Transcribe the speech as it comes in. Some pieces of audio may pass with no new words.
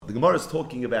the Gemara is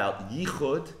talking about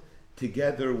Yachud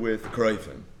together with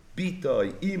Kroifim.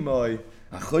 Bitoi, Imoi,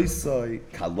 Achoisoi,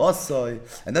 Kalosoi.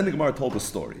 And then the Gemara told a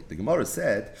story. The Gemara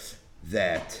said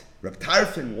that Reb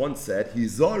Tarfon once said,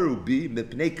 Hizaru bi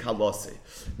mipnei kalose.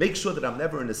 Make sure that I'm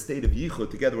never in a state of yichud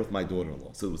together with my daughter-in-law.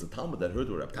 So it was a Talmud that heard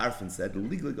what Reb Tarfon said.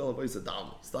 He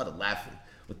started laughing.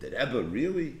 But the Rebbe,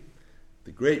 really?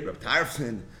 The great Reb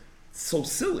Tarfon, so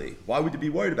silly. Why would you be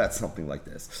worried about something like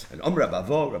this? And Reb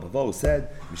Avo said,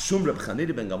 Mishum Reb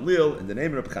Chanina ben Gamliel, in the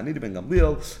name of Reb Chanina ben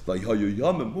Gamliel,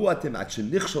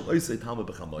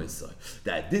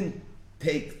 that didn't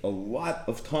take a lot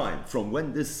of time from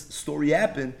when this story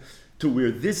happened to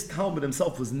where this Talmud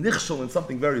himself was nichshel in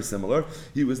something very similar.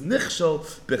 He was nichshel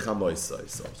bechamoisai.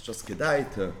 So it's just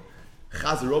kedai to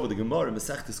chazer over the Gemara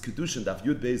Masechtes Kedushin Daf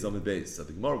Yud Beis Amud Beis. So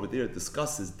the Gemara over there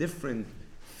discusses different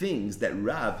things that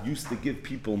Rav used to give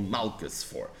people malchus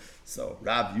for. So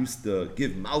Rav used to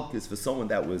give malchus for someone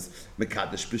that was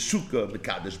mekadesh beshuka,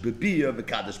 mekadesh bebia,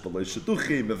 mekadesh b'loy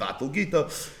sheduchi, mevatel gita.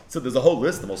 So there's a whole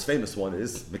list. The most famous one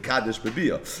is mekadesh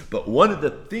bebia. But one of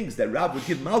the things that Rav would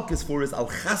give malchus for is al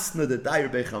chasna de dair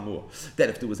bechamur. That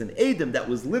if there was an Adam that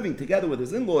was living together with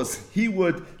his in-laws, he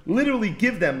would literally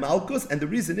give them malchus. And the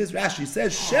reason is, Rashi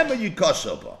says, shema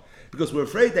yikashaba. Because we're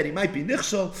afraid that he might be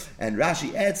nichshel, and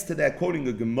Rashi adds to that, quoting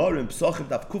a Gemara in Pesachim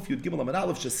Daf Kuf Yud Gimel Amud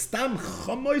Aleph, Shestam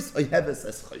Chamois Oheves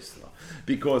Es Chaysla.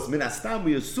 Because min hastam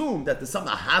we assume that there's some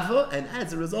ahava, and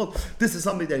as a result, this is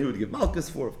something that he would give malchus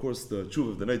for. Of course, the truth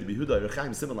of the night to be Yehuda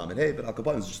Rechaim Simon Lamed Hey, but Al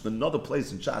Kapan is just another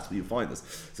place in Shas where you find this.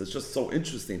 So it's just so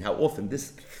interesting how often this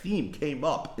theme came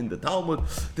up in the Talmud.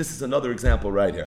 This is another example right here.